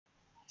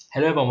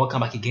Hello everyone,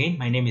 welcome back again.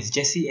 My name is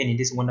Jesse, and in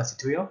this wonderful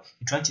tutorial,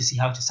 we're trying to see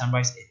how to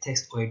summarize a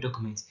text or a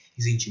document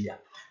using Julia.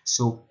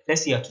 So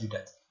let's see how to do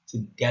that. So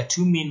there are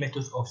two main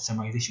methods of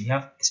summarization. We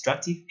have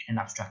extractive and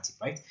abstractive,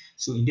 right?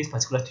 So in this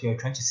particular tutorial,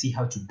 we're trying to see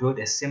how to build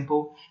a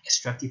simple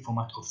extractive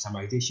format of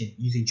summarization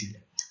using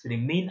Julia. So the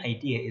main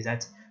idea is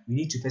that we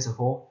need to first of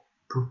all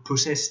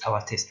process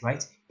our text,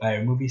 right? By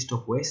removing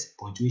stop words,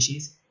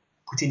 punctuations,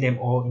 putting them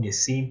all in the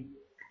same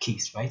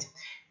case, right?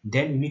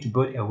 Then we need to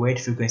build a word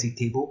frequency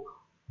table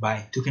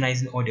by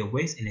tokenizing all the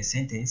words in a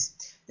sentence.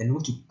 Then we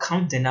need to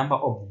count the number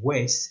of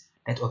words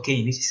that occur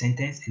in each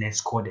sentence and then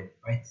score them,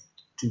 right?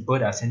 To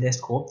build our sentence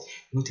score,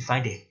 we need to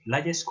find the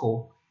largest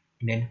score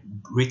and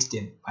then rate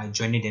them by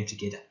joining them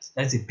together.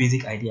 That's the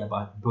basic idea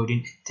about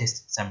building a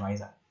text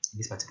summarizer in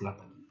this particular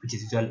part, which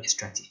is usually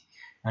extractive.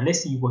 Now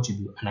let's see what will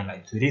be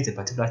analyzed. So this is a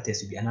particular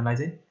text we'll be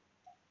analyzing.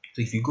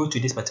 So if you go to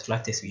this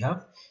particular text we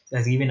have, it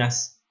has given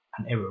us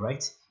an error,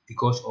 right?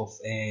 Because of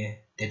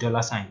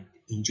the $sign.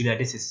 In Julia,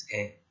 this is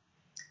a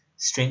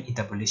string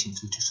interpolation.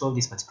 So to solve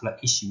this particular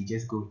issue, we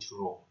just go to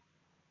raw.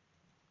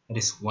 That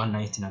is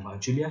 119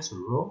 about Julia, so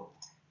raw.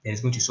 Then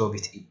it's going to solve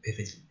it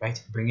perfectly,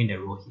 right? Bringing the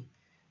raw here.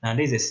 Now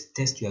this is a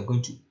test we are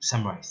going to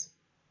summarize.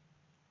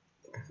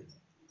 Perfect.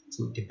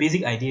 So the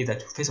basic idea is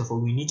that first of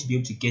all, we need to be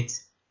able to get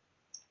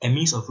a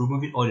means of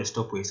removing all the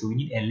stop words. So we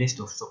need a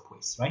list of stop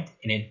words, right?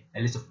 And then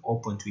a list of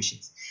all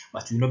punctuations.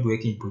 But we will not be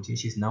working in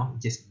punctuations now,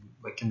 just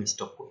working with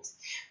stop words.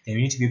 Then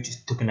we need to be able to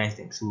tokenize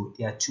them. So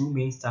there are two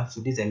main stuff.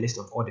 So this is a list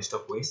of all the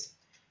stop words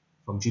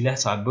from Julia.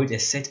 So I built a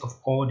set of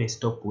all the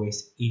stop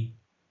words in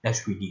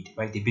that we need,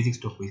 right? The basic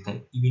stop words. You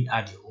can even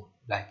add your own,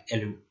 like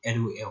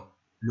LOL,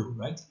 low,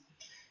 right?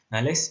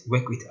 Now let's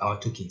work with our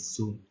tokens.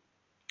 So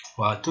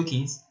for our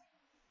tokens,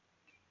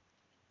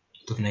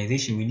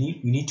 tokenization, we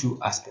need two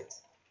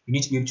aspects. We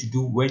need to be able to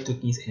do word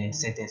tokens and then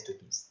sentence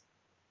tokens.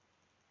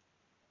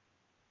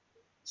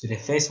 So the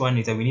first one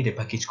is that we need a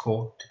package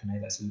called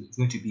Tokenizer. So it's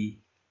going to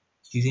be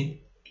using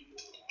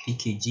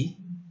pkg.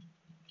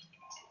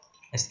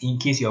 As in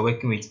case you are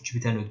working with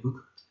Jupyter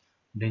Notebook,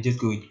 then just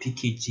go with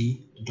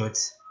pkg.add.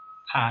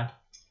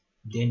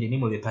 Then the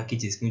name of the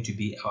package is going to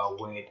be our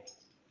word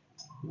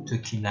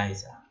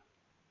tokenizer.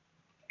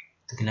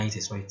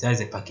 Sorry, that's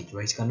a package,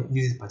 right? You can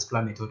use this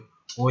particular method,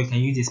 or you can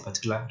use this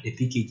particular the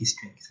pkg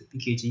string. So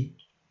pkg,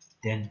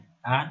 then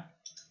add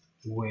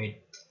word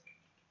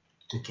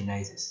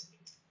tokenizers.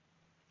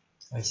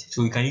 Right,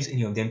 so you can use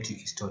any of them to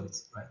install it,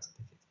 right?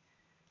 Perfect.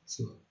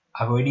 So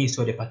I've already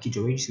installed the package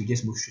already, so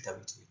just move straight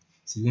away to it.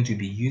 So we're going to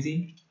be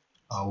using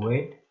our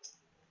word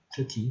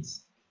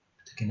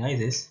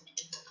tokenizers.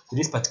 So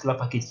this particular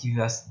package gives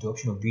us the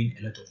option of doing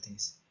a lot of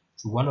things.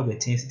 So one of the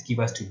things it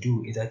gives us to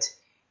do is that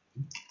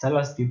it tells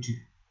us to be able to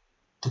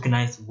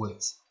tokenize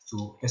words.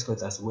 So let's call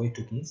it as word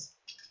tokens.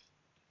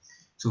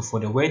 So for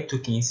the word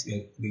tokens,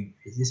 we're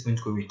just going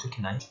to go with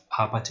tokenize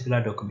our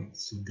particular document.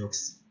 So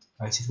docs.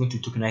 Right, so it's going to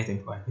tokenize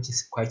them for us, which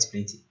is quite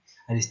plenty.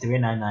 And it's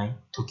 399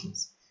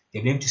 tokens.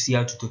 They're able to see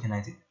how to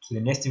tokenize it. So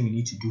the next thing we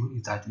need to do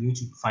is that we need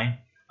to find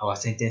our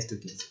sentence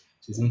tokens.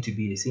 So it's going to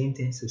be the same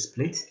thing. So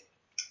split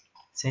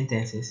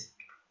sentences,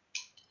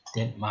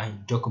 then my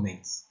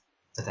documents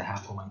that I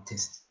have for my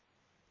test.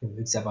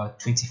 It's about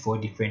 24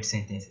 different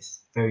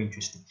sentences. Very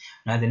interesting.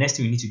 Now the next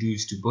thing we need to do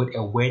is to build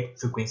a word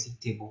frequency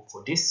table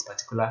for this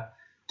particular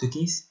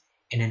tokens,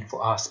 and then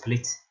for our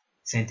split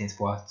sentence,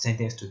 for our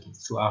sentence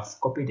tokens. So I've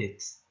copied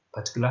it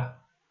particular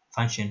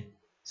function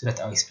so that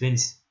I'll explain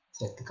this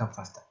so that it becomes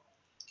faster.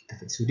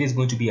 Perfect. So this is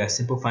going to be a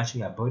simple function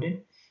we are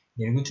building.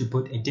 Then we're going to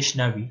build a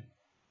dictionary,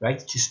 right,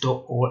 to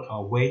store all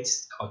our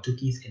words, our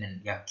tokens, and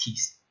then their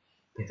keys.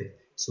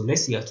 Perfect. So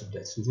let's see how to do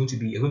that. So it's going to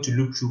be, you're going to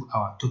look through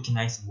our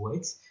tokenized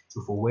words.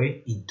 So for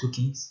word in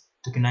tokens,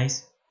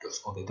 tokenize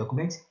of the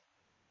document.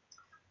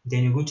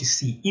 Then you're going to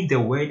see if the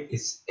word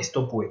is a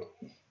stop word,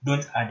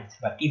 don't add it.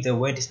 But if the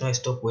word is not a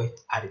stop word,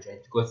 add it,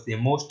 right? Because the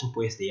more stop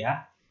words they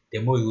are, the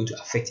more you're going to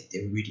affect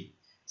the reading.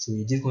 So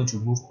you're just going to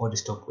remove all the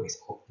stop words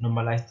or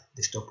normalize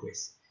the stop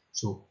words.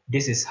 So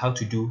this is how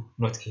to do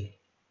not in.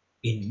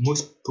 In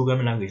most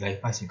programming language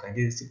like Python, you can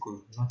just go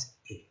not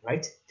in,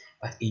 right?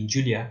 But in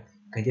Julia,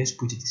 you can just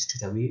put it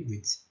straight away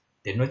with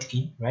the not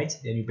in, right?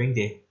 Then you bring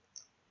the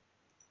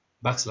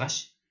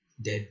backslash,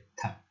 then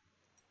tab.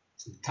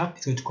 So tab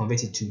is going to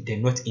convert it to the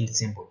not in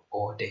symbol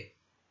or the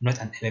not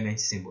an element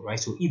symbol, right?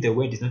 So if the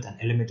word is not an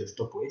element of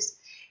stop words,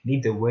 and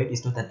if the word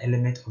is not an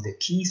element of the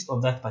keys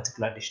of that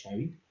particular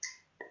dictionary,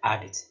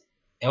 add it.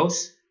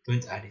 Else,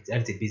 don't add it.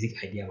 That's the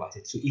basic idea about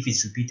it. So if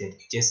it's repeated,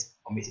 you just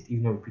omit it.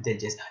 If not repeated,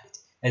 just add it.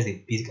 That's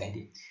the basic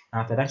idea.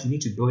 And after that, you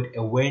need to build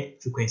a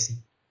word frequency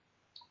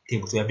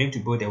table. So we are going to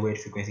build a word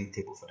frequency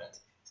table for that.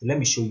 So let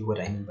me show you what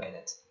I mean by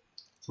that.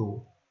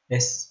 So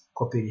let's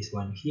copy this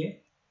one here,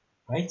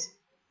 right?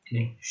 And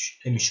then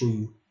let me show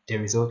you the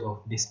result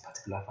of this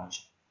particular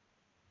function,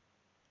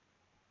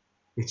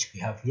 which we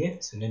have here.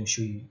 So let me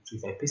show you. So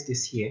if I paste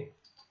this here,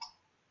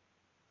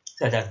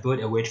 so that I've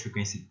built a word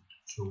frequency.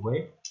 So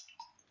word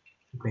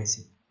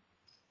frequency.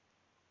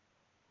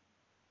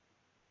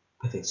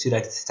 Perfect. So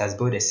that it has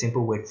built a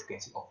simple word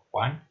frequency of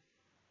 1,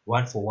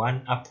 one for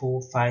one,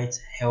 apple, fight,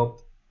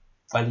 help,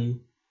 value,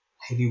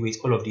 heavyweight,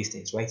 all of these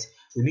things, right?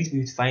 So we need to be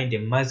able to find the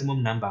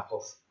maximum number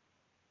of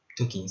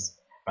tokens,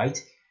 right?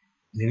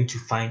 We need to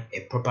find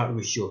a proper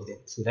ratio of them.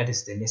 So that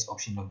is the next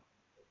option.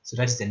 So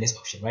that is the next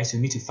option, right? So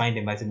we need to find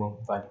the maximum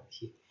value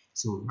here.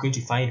 So we're going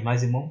to find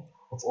maximum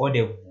of all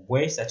the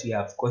words that we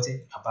have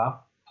gotten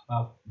about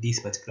these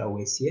particular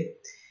words here.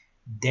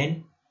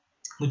 Then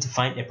we're going to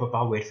find a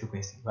proper word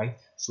frequency, right?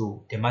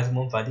 So the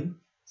maximum value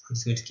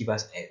is going to give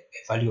us a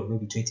value of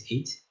maybe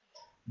 28.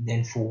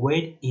 Then for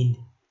word in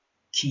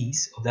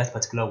keys of that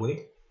particular word,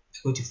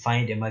 we're going to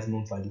find the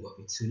maximum value of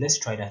it. So let's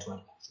try that one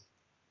also.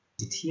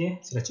 It here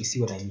so that you see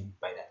what I mean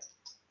by that.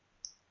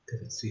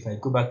 Perfect. So if I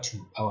go back to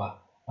our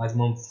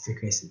maximum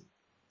frequency,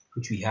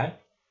 which we had,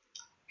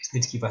 it's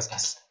going to give us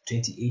as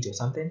 28 or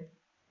something.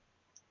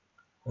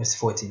 That's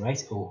 14,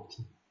 right? Oh,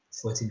 okay,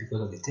 14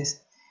 because of the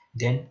test.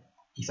 Then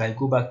if I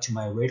go back to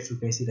my word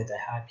frequency that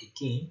I had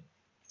again,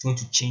 it's going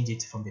to change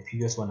it from the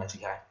previous one that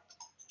we had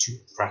to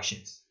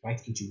fractions,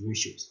 right, into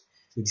ratios.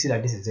 So you see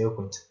that this is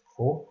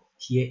 0.4,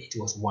 here it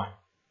was 1,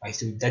 right?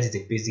 So that is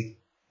the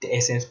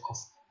essence of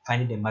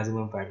finding the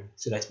maximum value,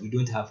 so that we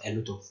don't have a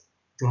lot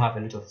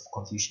of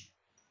confusion.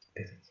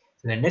 Perfect.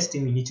 So the next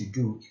thing we need to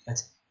do is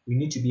that we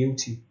need to be able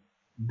to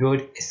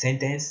build a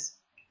sentence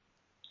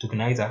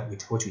tokenizer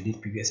with what we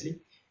did previously,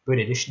 build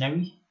a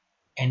dictionary,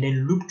 and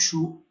then look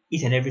through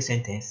each and every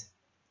sentence,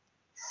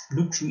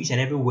 look through each and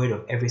every word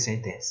of every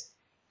sentence,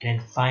 and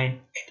then find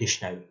a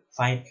dictionary,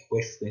 find a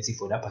word frequency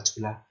for that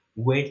particular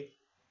word,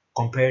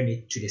 comparing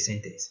it to the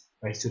sentence,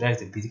 right? So that is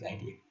the basic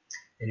idea.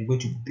 And you're going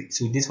to be,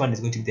 so this one is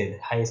going to be the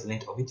highest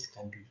length of it. It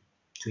can be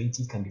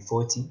 20, can be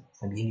 40,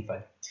 can be any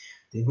value.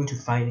 Then you're going to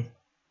find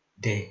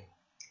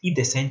if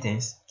the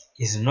sentence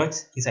is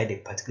not inside the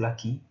particular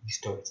key, you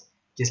store it,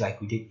 just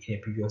like we did in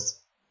a previous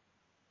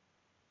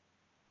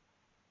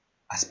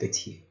aspect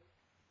here.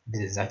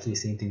 This is exactly the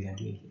same thing we are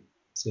doing here.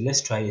 So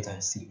let's try it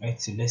and see, right?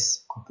 So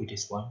let's copy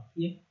this one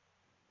here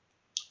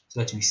so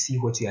that we see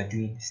what we are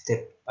doing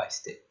step by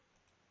step.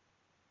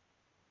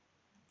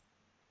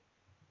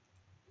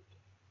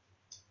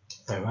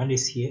 If I run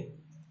this here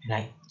and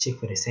I check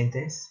for the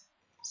sentence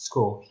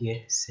score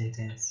here,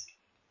 sentence,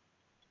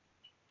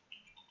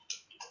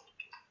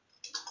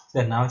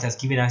 so now it has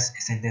given us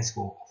a sentence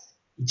score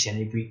of each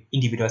and every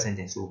individual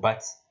sentence. So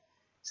but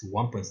to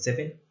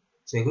 1.7.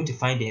 So you're going to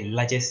find the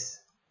largest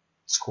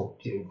score.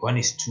 One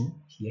is 2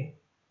 here,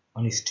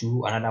 one is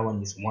 2, another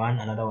one is 1,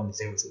 another one is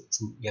 0.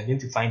 So we are going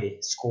to find the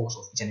scores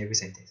of each and every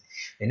sentence.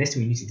 The next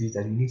thing we need to do is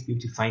that we need to be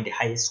able to find the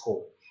highest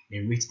score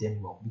and rate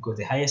them well, because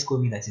the highest score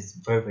means that it's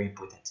very, very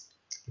important.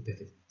 Okay,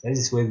 perfect. So this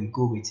is where we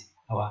go with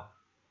our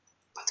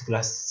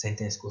particular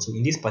sentence score. So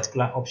in this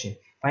particular option,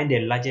 find the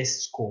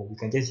largest score. We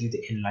can just use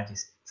the n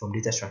largest from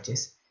data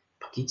structures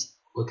package,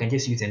 or we can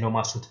just use the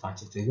normal sort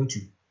function. So we're going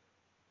to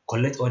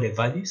collect all the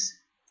values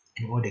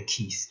and all the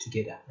keys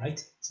together,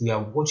 right? So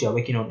what we are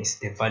working on is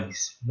the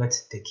values, not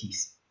the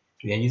keys.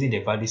 So we are using the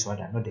values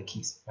rather, not the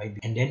keys, right?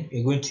 And then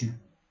we're going to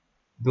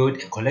build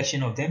a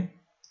collection of them,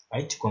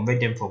 right, to convert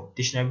them from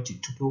dictionary to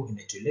tuple and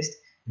then to list.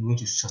 We're going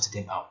to sort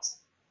them out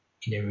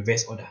in the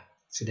reverse order.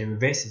 So the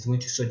reverse is going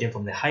to sort them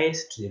from the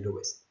highest to the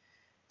lowest.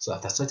 So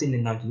after sorting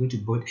them out, we're going to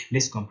build a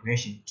list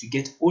comprehension to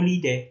get only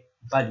the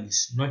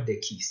values, not the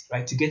keys,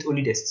 right? To get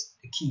only the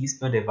keys,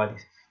 not the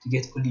values. To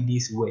get only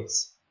these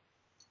words,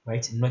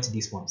 right, not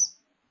these ones,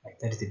 right?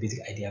 That is the basic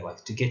idea about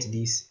it. To get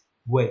these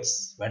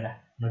words rather,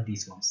 not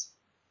these ones.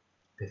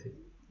 Perfect.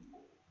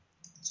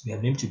 So we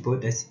have named to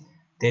build this,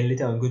 then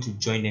later we're going to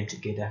join them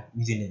together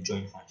using the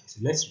join function. So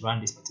let's run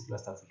this particular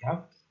stuff we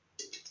have.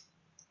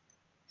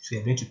 So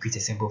we are going to create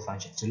a simple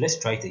function. So let's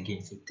try it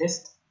again. So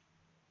test,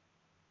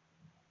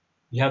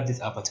 we have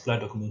this our particular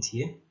document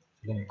here.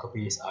 So let me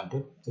copy this our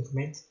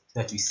document so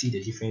that we see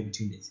the difference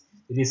between this.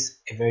 So this is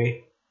a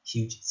very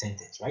huge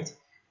sentence, right?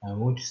 And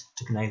we want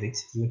to tokenize it.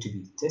 It's going to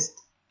be test,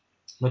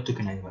 not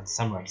tokenize, but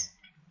summarize.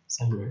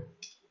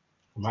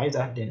 Summarize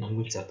that, then I'm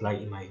going to apply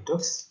in my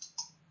docs.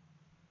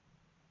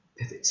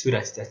 Perfect. So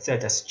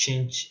that has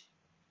changed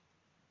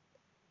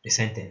the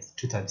sentence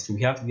totally. So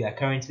we are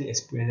currently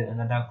experiencing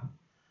another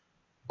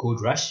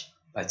gold rush,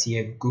 but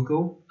here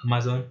Google,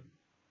 Amazon,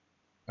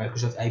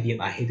 Microsoft,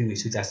 IBM are heavyweight,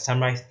 so it has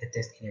summarized the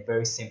test in a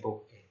very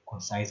simple and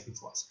concise way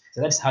for us.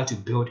 So that's how to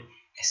build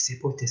a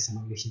simple test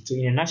summarization. So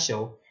in a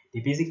nutshell,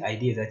 the basic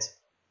idea is that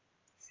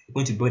we're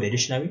going to build a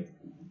dictionary,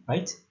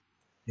 right?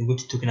 You're going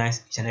to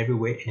tokenize each and every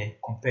word and then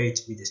compare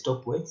it with the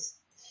stop words.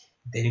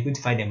 Then you're going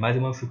to find the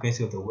maximum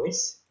frequency of the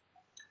words.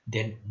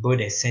 Then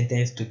build a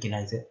sentence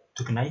tokenize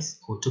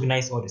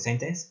all the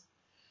sentence.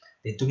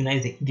 Then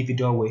tokenize the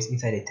individual words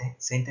inside the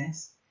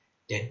sentence.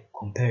 Then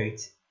compare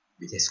it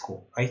with the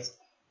score, right?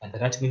 And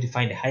that's going to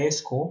find the highest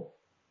score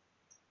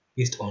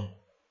based on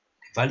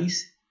the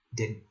values.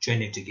 Then join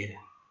them together.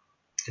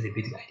 That's the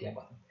basic idea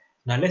about it.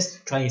 Now let's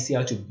try and see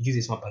how to use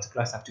this one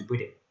particular stuff to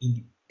build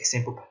a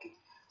simple package.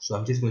 So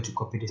I'm just going to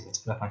copy this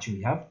particular function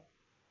we have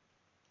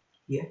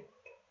here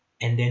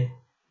and then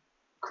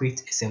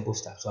create a simple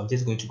stuff. So I'm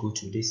just going to go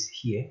to this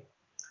here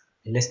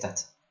and let's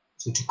start.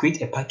 So to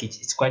create a package,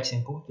 it's quite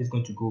simple. Just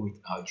going to go with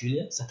our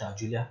Julia, start our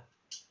Julia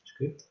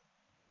script,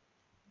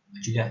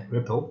 Julia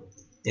REPL.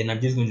 Then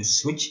I'm just going to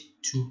switch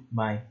to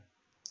my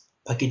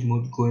package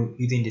mode, going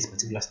using this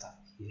particular stuff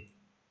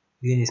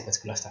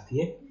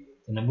here.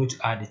 Then I'm going to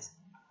add it,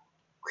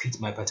 create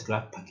my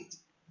particular package.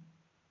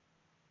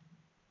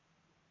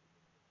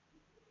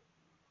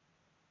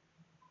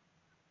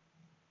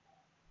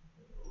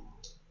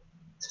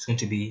 So it's going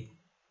to be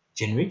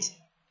generate.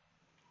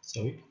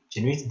 Then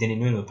the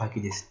name of the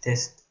package is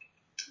test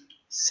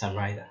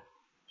Summarizer.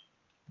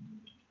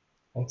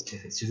 Right,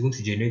 perfect. So it's going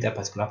to generate that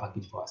particular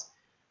package for us.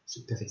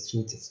 So perfect.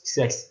 So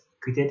it's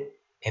created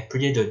a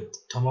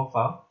project.toml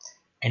file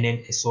and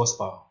then a source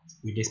file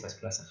with this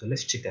particular stuff. So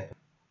let's check that.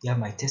 You have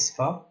my test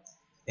file,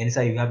 and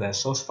inside you have a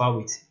source file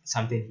with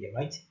something here,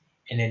 right?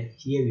 And then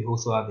here we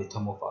also have the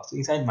toml file. So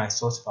inside my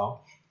source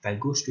file, if I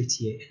go straight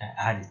here and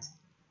I add it,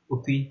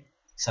 open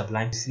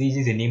Sublime, this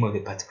is the name of the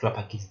particular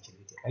package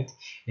generated, right?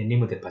 The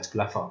name of the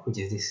particular file, which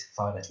is this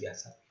file that we are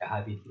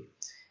having here.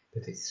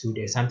 Perfect. So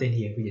there's something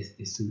here which is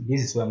this. So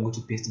this is where I'm going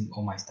to paste in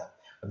all my stuff.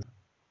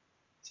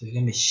 So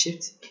let me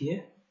shift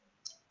here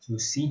to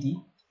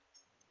CD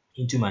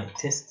into my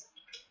test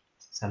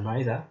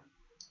Summarizer.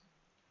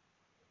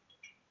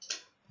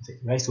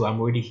 Perfect. Right, so I'm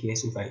already here.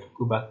 So if I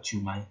go back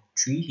to my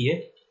tree here,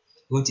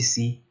 you're going to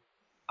see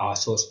our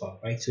source file,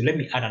 right? So let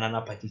me add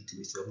another package to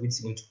it. So I'm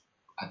just going to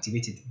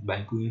activate it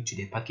by going to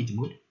the package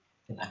mode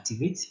and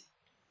activate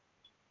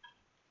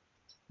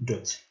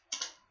dot.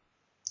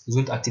 It's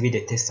going to activate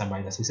the test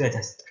Summarizer. So we see that it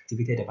has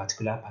activated a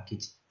particular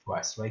package for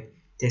us, right?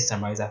 Test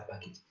Summarizer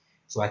package.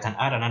 So I can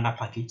add another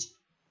package,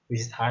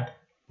 which is add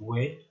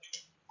word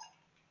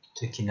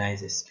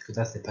tokenizers, because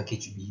that's the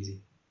package you'll be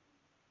using.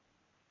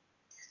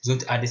 It's going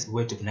to add this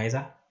word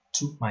tokenizer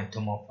to my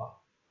toml file.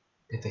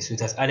 Perfect. So it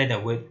has added a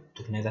word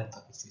tokenizer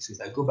package. So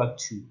if I go back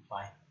to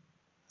my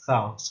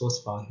file,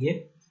 source file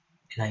here,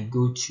 and I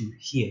go to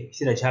here, you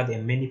see that you have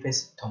a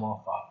manifest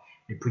toml file,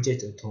 the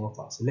project or toml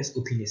file. So let's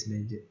open this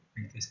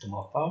manifest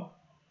toml file.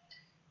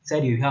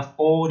 Inside you have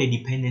all the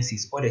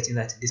dependencies, all the things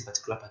that this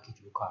particular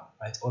package requires,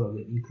 right? All of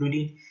them,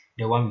 including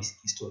the one we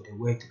installed, the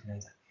word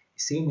tokenizer. The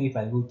same way, if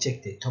I go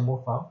check the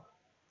toml file,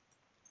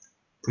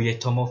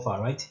 project toml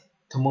file, right?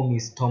 Toml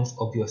means Tom's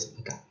obvious.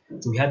 Okay.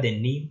 So we have the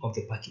name of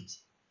the package.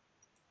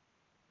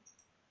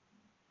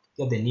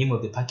 We have the name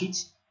of the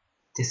package,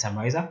 test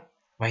Summarizer,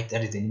 right?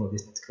 That is the name of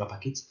this particular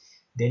package.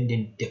 Then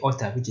the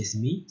author, which is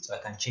me, so I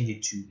can change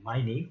it to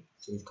my name.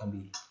 So it can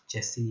be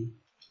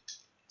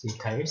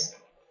JCharisTech,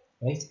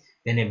 right?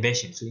 Then a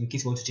version. So in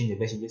case you want to change the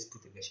version, just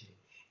put the version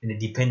in. And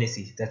the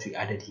dependencies that we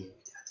added here, it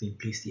has been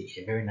placed here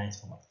in a very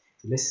nice format.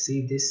 So let's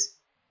save this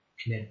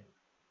and then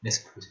let's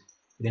close it.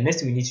 So the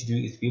next thing we need to do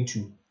is be able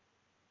to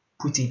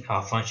put in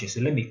our function.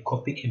 So let me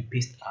copy and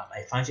paste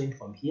my function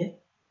from here.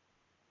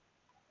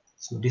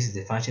 So this is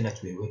the function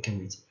that we're working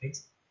with, right?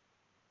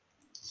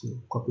 So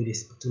copy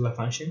this particular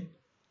function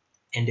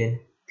and then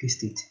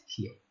paste it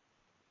here.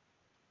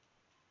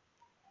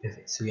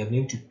 Perfect. So we have been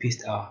able to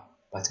paste our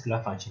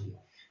particular function here.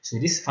 So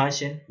this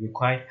function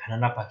required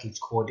another package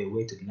called the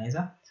word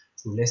tokenizer.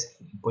 So let's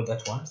import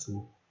that one.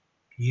 So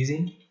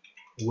using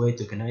word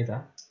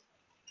tokenizers.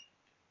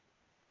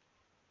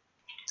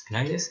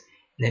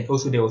 Then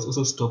also there was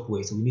also stop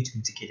word. So we need to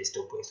indicate the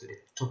stop word. So the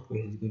stop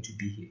word is going to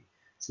be here.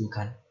 So we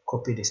can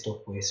copy the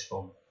stop words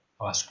from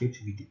our script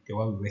with the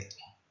one we worked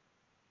on.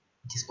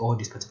 It is all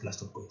these particular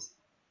stop words.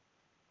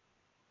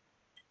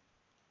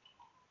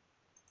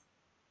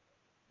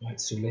 Right,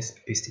 so let's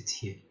paste it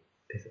here.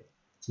 Perfect.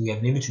 So we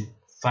have been able to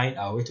find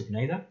our word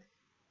tokenizer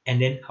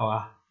and then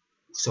our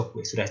stop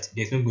word so that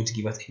there's not going to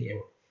give us any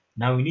error.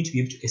 Now we need to be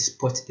able to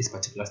export this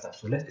particular stuff.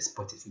 So let's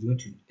export it. So we're going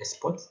to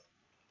export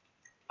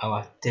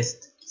our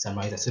test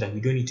Summarizer so that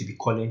we don't need to be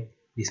calling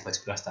this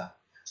particular stuff.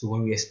 So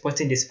when we're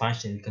exporting this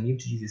function, we can be able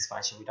to use this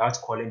function without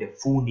calling the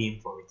full name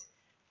for it.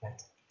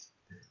 Right.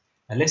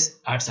 Now let's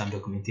add some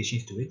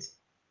documentation to it.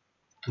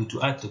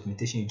 To add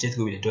documentation, you just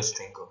go with the dot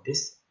string of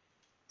this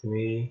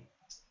 3.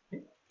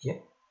 Yeah.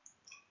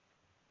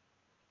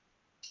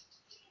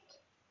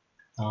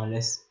 Now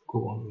let's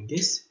go on with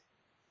this.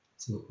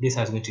 So this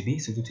is going to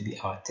be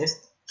our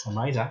test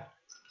Summarizer,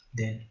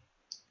 then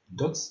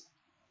dots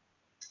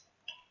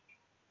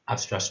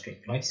abstract string,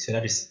 right? So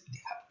that is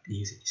the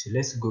usage. So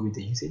let's go with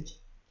the usage.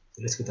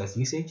 So let's go to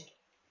usage.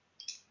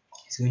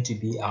 It's going to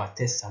be our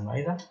test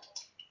Summarizer,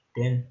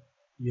 then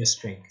your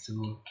string.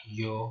 So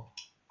your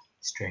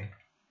string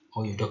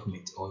or your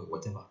document or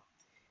whatever.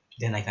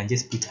 Then I can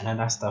just put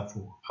another stuff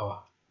for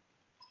our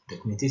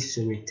documentation.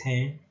 So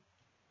return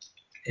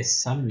a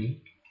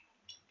summary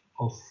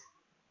of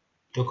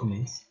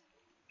documents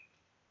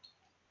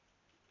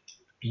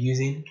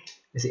using,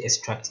 let's say,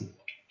 extractive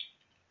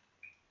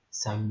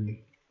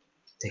summary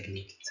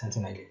technique,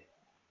 something like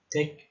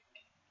that.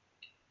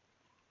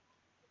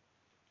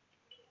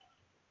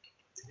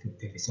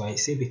 Perfect. So I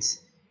save it.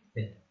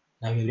 Then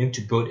now we're going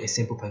to build a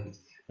simple package.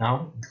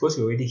 Now because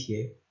we're already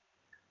here,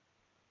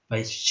 if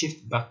I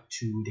shift back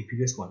to the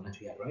previous one that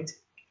we had, right?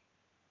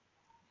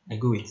 I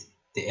go with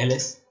the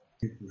ls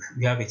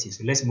we have it here.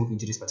 So let's move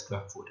into this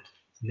particular folder.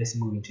 So let's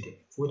move into the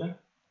folder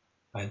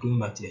by going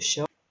back to the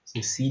shell.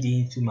 So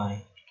cd into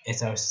my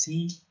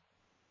src,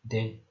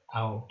 then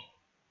I'll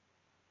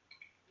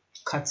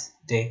cut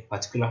the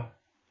particular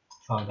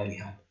file that we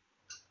had,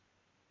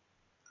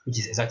 which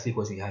is exactly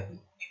what we have in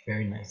a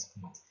very nice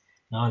format.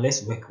 Now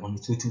let's work on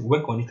it. So to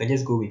work on it, you can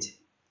just go with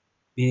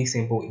basic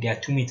simple. There are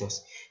two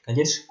methods. You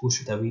can just go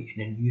straight away and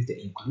then use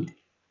the include,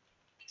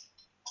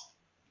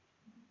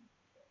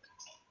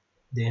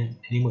 then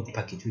the name of the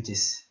package, which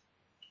is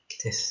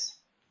test.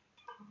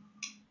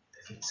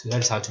 Perfect. So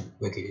that's how to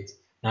work with it.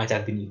 Now it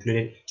has been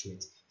included into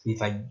it. So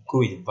if I go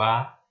with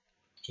var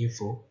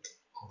info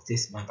of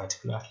this my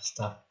particular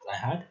stuff that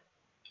I had,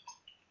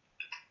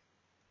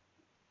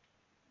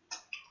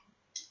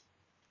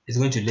 it's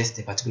going to list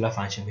the particular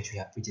function which we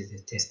have, which is the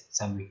test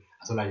summary,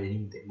 as well as the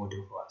name of the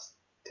model for us.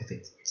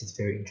 Perfect, which is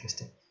very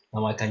interesting.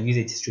 Now I can use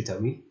it straight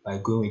away by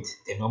going with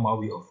the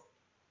normal way of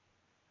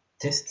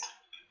test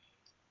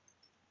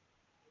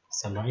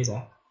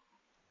summarizer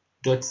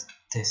dot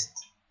test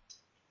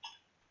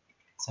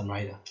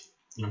summarizer,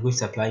 and I'm going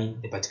to apply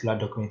the particular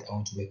document I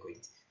want to work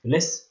with. So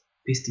let's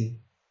paste in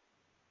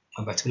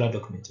my particular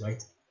document,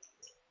 right?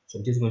 So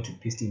I'm just going to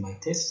paste in my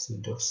test. So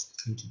that's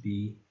going to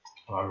be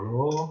our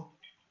raw.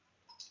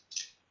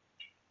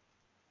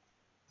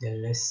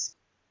 Then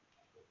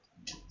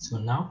so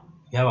now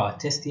we have our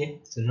test here.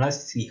 So now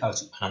let's see how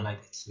to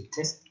analyze it. So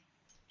test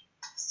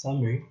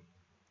summary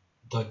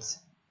dot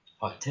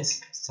our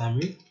test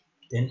summary.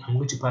 Then I'm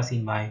going to pass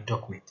in my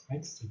document,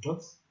 right? So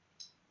docs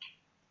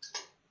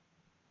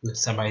will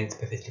summarize it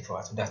perfectly for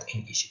us without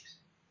any issues.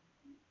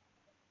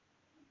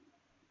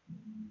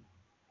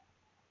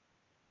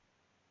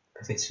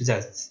 Perfect. So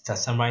that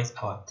summarize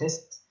our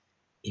test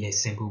in a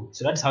simple.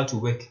 So that's how to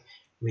work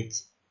with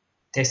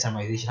test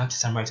summarization. How to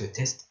summarize your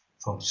test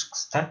from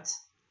start,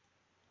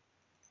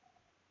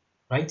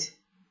 right?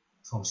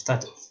 From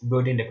start of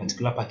building the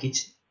particular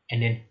package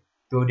and then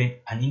building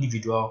an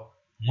individual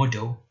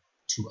model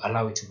to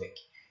allow it to work.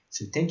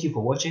 So thank you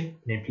for watching, and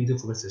then please don't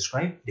forget to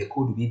subscribe. The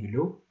code will be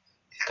below.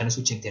 You can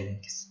also check the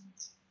links.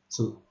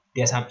 So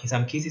in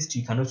some cases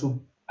you can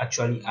also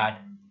actually add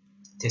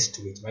test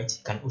to it, right?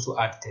 You can also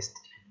add test.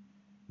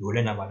 We will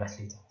learn about that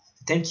later.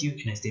 So thank you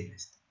and stay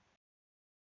blessed.